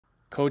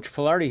Coach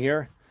Pilardi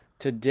here.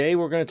 Today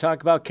we're going to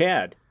talk about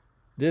CAD.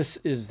 This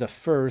is the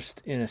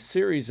first in a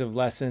series of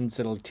lessons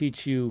that'll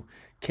teach you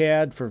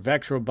CAD for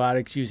VEX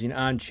Robotics using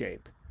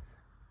Onshape.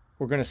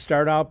 We're going to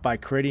start out by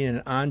creating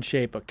an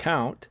Onshape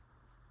account.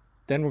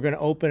 Then we're going to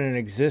open an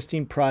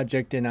existing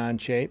project in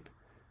Onshape.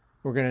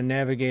 We're going to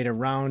navigate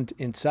around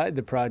inside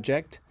the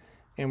project,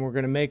 and we're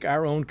going to make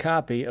our own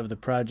copy of the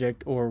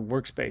project, or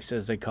workspace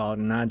as they call it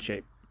in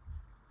Onshape.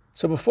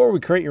 So before we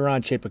create your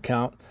Onshape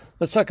account,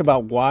 let's talk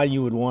about why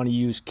you would want to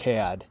use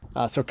CAD.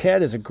 So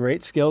CAD is a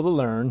great skill to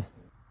learn.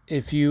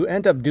 If you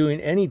end up doing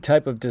any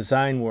type of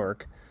design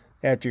work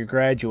after you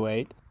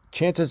graduate,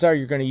 chances are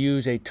you're going to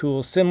use a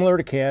tool similar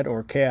to CAD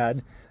or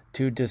CAD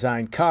to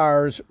design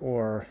cars,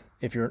 or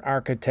if you're an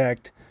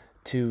architect,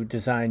 to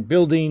design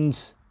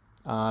buildings.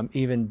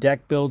 Even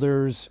deck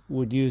builders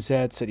would use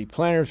that. City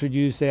planners would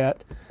use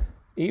that.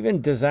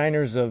 Even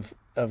designers of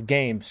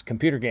games,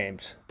 computer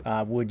games,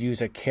 would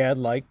use a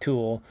CAD-like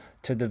tool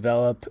to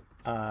develop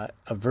a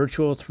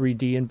virtual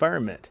 3D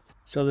environment.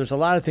 So there's a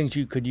lot of things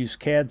you could use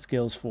CAD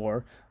skills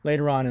for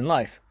later on in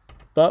life.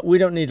 But we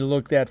don't need to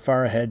look that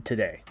far ahead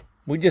today.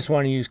 We just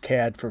want to use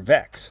CAD for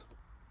VEX.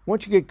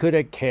 Once you get good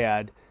at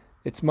CAD,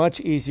 it's much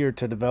easier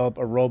to develop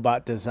a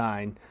robot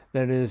design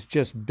than it is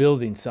just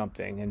building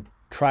something and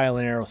trial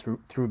and error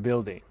through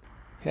building.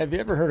 Have you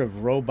ever heard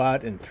of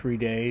robot in 3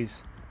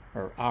 days,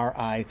 or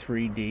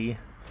RI3D?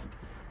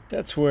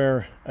 That's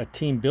where a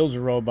team builds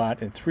a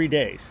robot in 3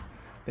 days.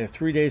 They have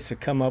 3 days to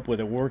come up with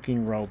a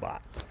working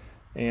robot.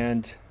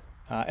 And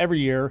every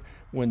year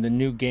when the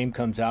new game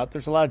comes out,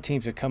 there's a lot of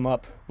teams that come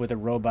up with a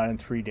robot in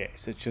 3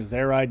 days. It's just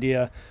their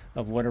idea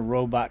of what a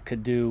robot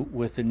could do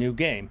with the new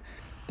game.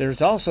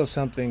 There's also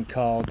something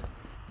called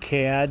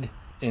CAD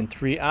in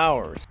 3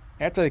 hours.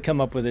 After they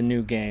come up with a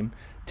new game,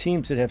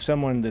 teams that have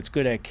someone that's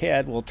good at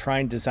CAD will try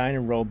and design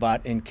a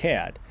robot in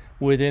CAD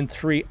within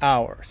 3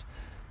 hours.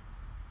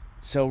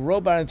 So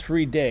robot in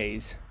 3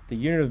 days, the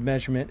unit of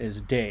measurement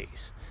is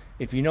days.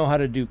 If you know how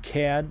to do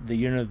CAD, the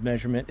unit of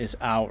measurement is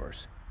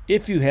hours.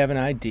 If you have an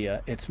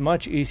idea, it's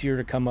much easier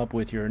to come up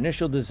with your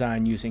initial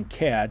design using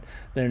CAD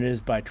than it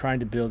is by trying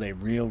to build a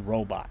real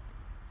robot.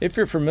 If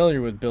you're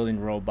familiar with building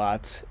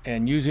robots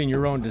and using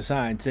your own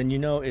designs, then you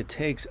know it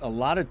takes a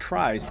lot of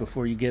tries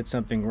before you get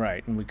something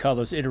right, and we call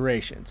those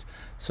iterations.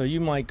 So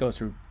you might go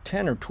through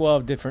 10 or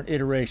 12 different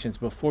iterations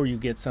before you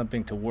get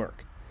something to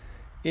work.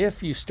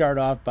 If you start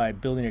off by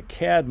building a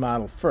CAD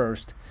model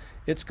first,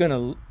 it's going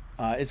to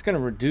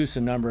reduce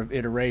the number of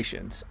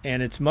iterations,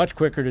 and it's much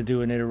quicker to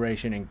do an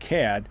iteration in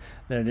CAD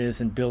than it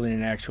is in building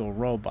an actual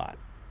robot.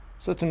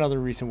 So that's another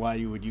reason why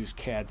you would use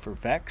CAD for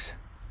VEX.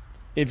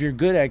 If you're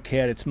good at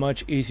CAD, it's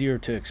much easier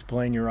to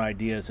explain your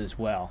ideas as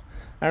well.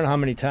 I don't know how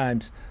many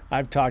times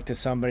I've talked to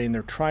somebody and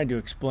they're trying to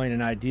explain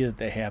an idea that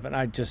they have, and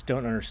I just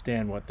don't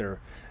understand what they're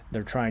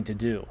trying to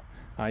do.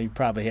 You've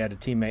probably had a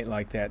teammate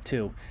like that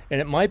too.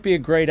 And it might be a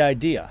great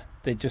idea.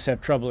 They just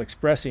have trouble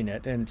expressing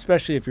it, and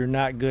especially if you're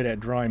not good at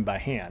drawing by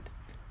hand.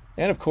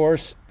 And of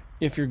course,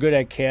 if you're good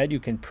at CAD,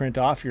 you can print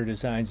off your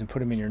designs and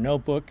put them in your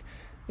notebook,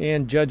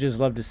 and judges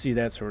love to see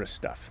that sort of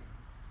stuff.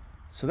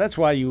 So that's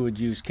why you would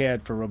use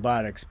CAD for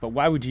robotics, but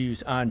why would you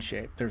use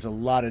Onshape? There's a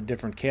lot of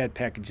different CAD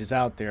packages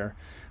out there.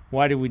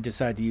 Why did we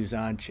decide to use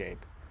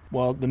Onshape?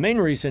 Well, the main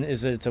reason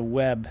is that it's a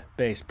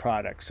web-based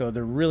product, so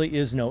there really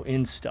is no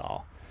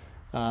install.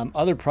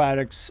 Other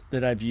products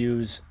that I've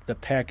used, the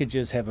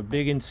packages have a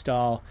big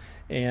install,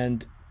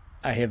 and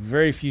I have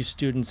very few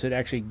students that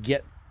actually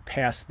get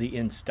past the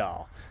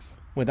install.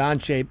 With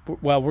Onshape,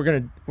 well, we're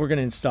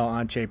gonna install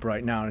Onshape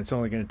right now, and it's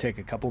only going to take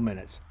a couple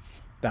minutes.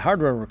 The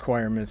hardware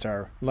requirements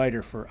are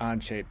lighter for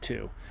Onshape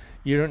too.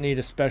 You don't need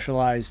a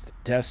specialized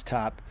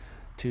desktop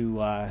to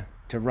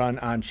run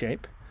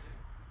Onshape.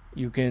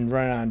 You can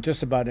run it on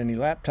just about any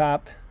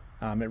laptop.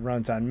 It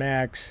runs on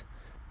Macs.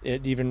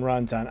 It even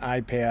runs on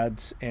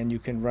iPads, and you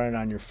can run it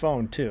on your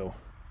phone too.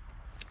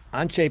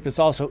 Onshape is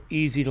also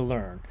easy to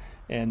learn,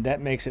 and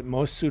that makes it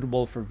most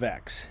suitable for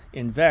VEX.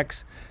 In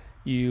VEX,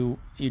 you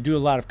do a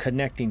lot of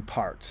connecting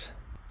parts,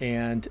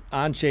 and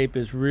Onshape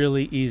is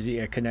really easy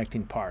at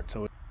connecting parts.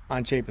 So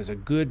Onshape is a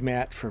good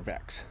match for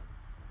VEX.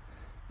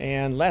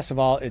 And last of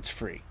all, it's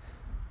free.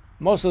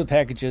 Most of the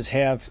packages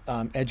have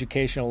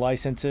educational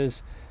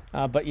licenses,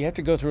 but you have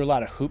to go through a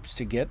lot of hoops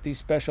to get these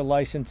special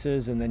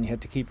licenses, and then you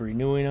have to keep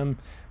renewing them.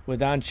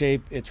 With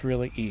Onshape, it's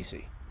really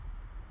easy.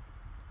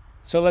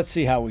 So let's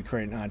see how we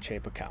create an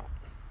Onshape account.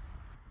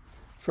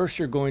 First,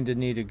 you're going to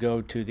need to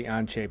go to the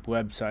Onshape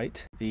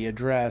website. The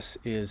address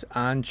is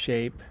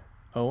onshape,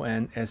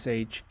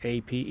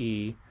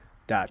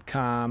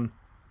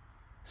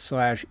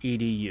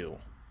 onshape.com/edu.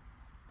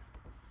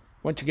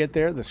 Once you get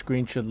there, the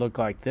screen should look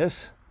like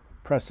this.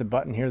 Press the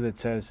button here that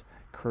says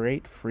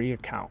Create Free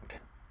Account.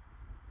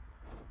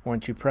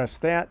 Once you press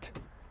that,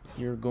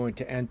 you're going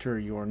to enter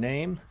your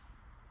name.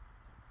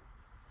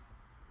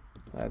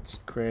 Let's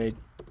create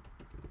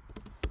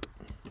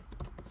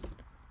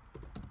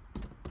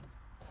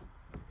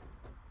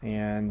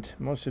And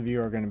most of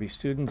you are going to be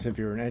students. If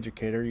you're an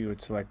educator, you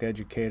would select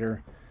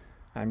educator.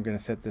 I'm going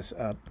to set this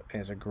up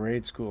as a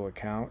grade school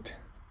account.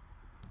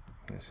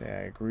 I'm going to say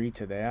I agree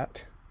to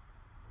that.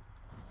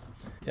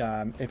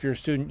 If you're a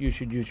student, you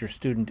should use your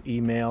student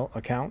email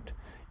account.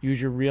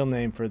 Use your real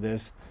name for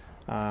this.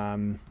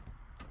 I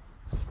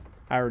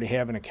already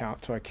have an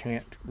account, so I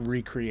can't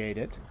recreate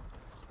it.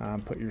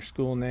 Put your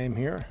school name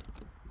here.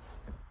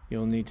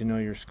 You'll need to know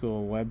your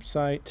school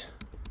website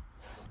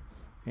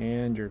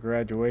and your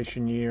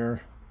graduation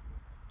year.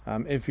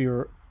 If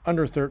you're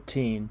under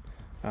 13,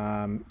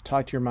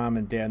 talk to your mom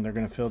and dad, and they're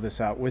going to fill this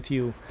out with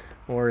you,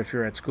 or if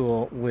you're at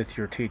school, with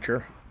your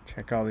teacher.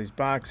 Check all these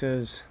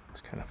boxes.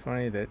 It's kind of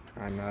funny that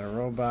I'm not a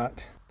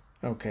robot.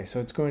 Okay, so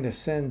it's going to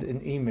send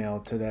an email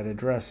to that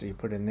address that you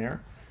put in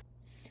there.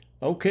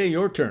 Okay,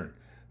 your turn.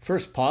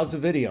 First, pause the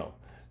video,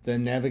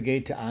 then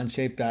navigate to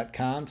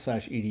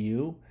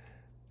onshape.com/edu.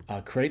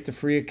 Create the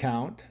free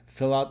account,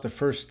 fill out the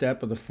first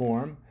step of the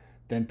form,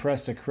 then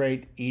press the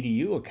Create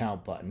EDU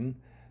Account button,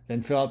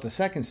 then fill out the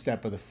second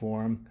step of the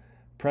form,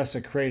 press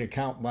the Create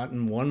Account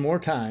button one more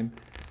time,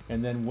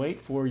 and then wait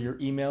for your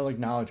email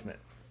acknowledgement.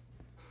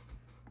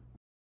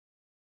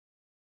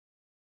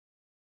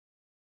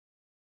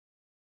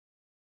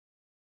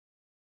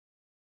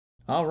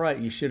 All right,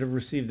 you should have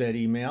received that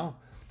email.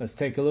 Let's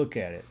take a look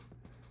at it.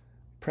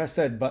 Press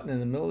that button in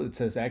the middle that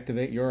says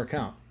Activate Your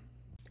Account.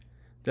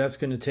 That's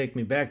going to take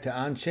me back to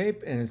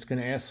Onshape, and it's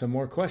going to ask some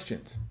more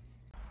questions.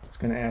 It's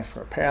going to ask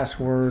for a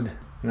password.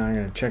 Now I'm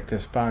going to check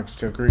this box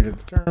to agree to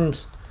the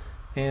terms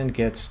and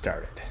get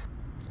started.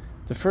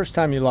 The first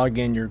time you log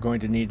in, you're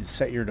going to need to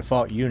set your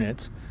default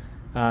units.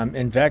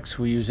 In VEX,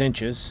 we use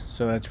inches,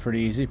 so that's pretty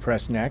easy.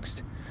 Press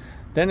Next.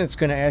 Then it's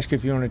going to ask you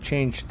if you want to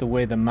change the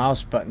way the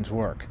mouse buttons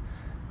work.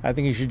 I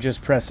think you should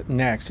just press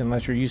Next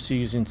unless you're used to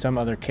using some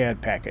other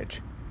CAD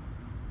package.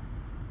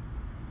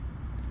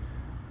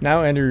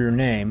 Now enter your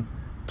name.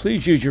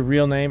 Please use your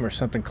real name or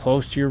something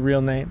close to your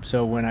real name,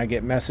 so when I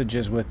get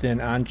messages within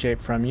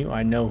Onshape from you,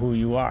 I know who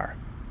you are.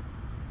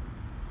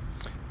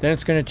 Then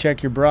it's going to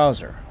check your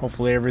browser.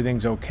 Hopefully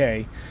everything's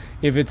okay.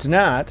 If it's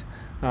not,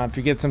 if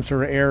you get some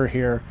sort of error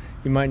here,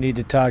 you might need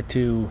to talk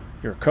to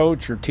your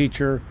coach, your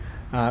teacher,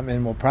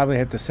 and we'll probably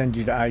have to send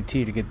you to IT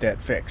to get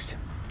that fixed.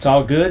 It's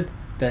all good,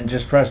 then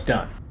just press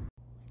Done.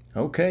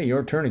 Okay,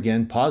 your turn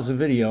again. Pause the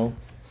video.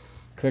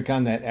 Click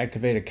on that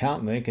Activate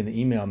Account link in the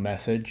email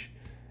message.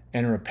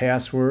 Enter a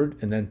password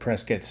and then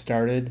press Get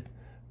Started.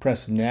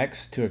 Press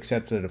Next to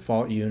accept the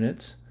default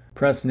units.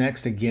 Press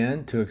Next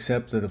again to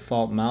accept the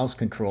default mouse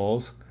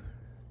controls.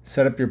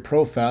 Set up your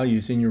profile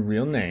using your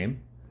real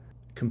name.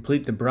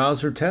 Complete the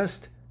browser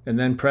test and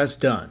then press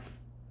Done.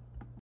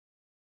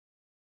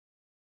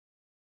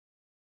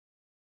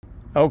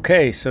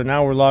 Okay, so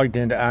now we're logged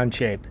into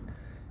Onshape.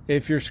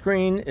 If your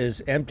screen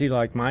is empty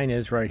like mine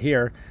is right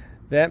here,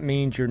 that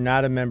means you're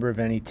not a member of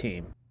any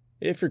team.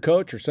 If your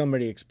coach or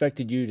somebody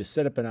expected you to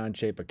set up an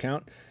Onshape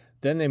account,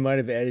 then they might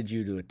have added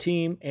you to a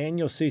team and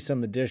you'll see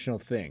some additional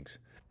things.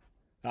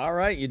 All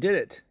right, you did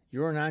it.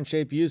 You're an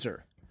Onshape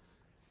user.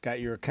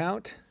 Got your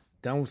account,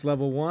 done with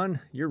level 1,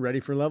 you're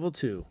ready for level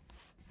 2.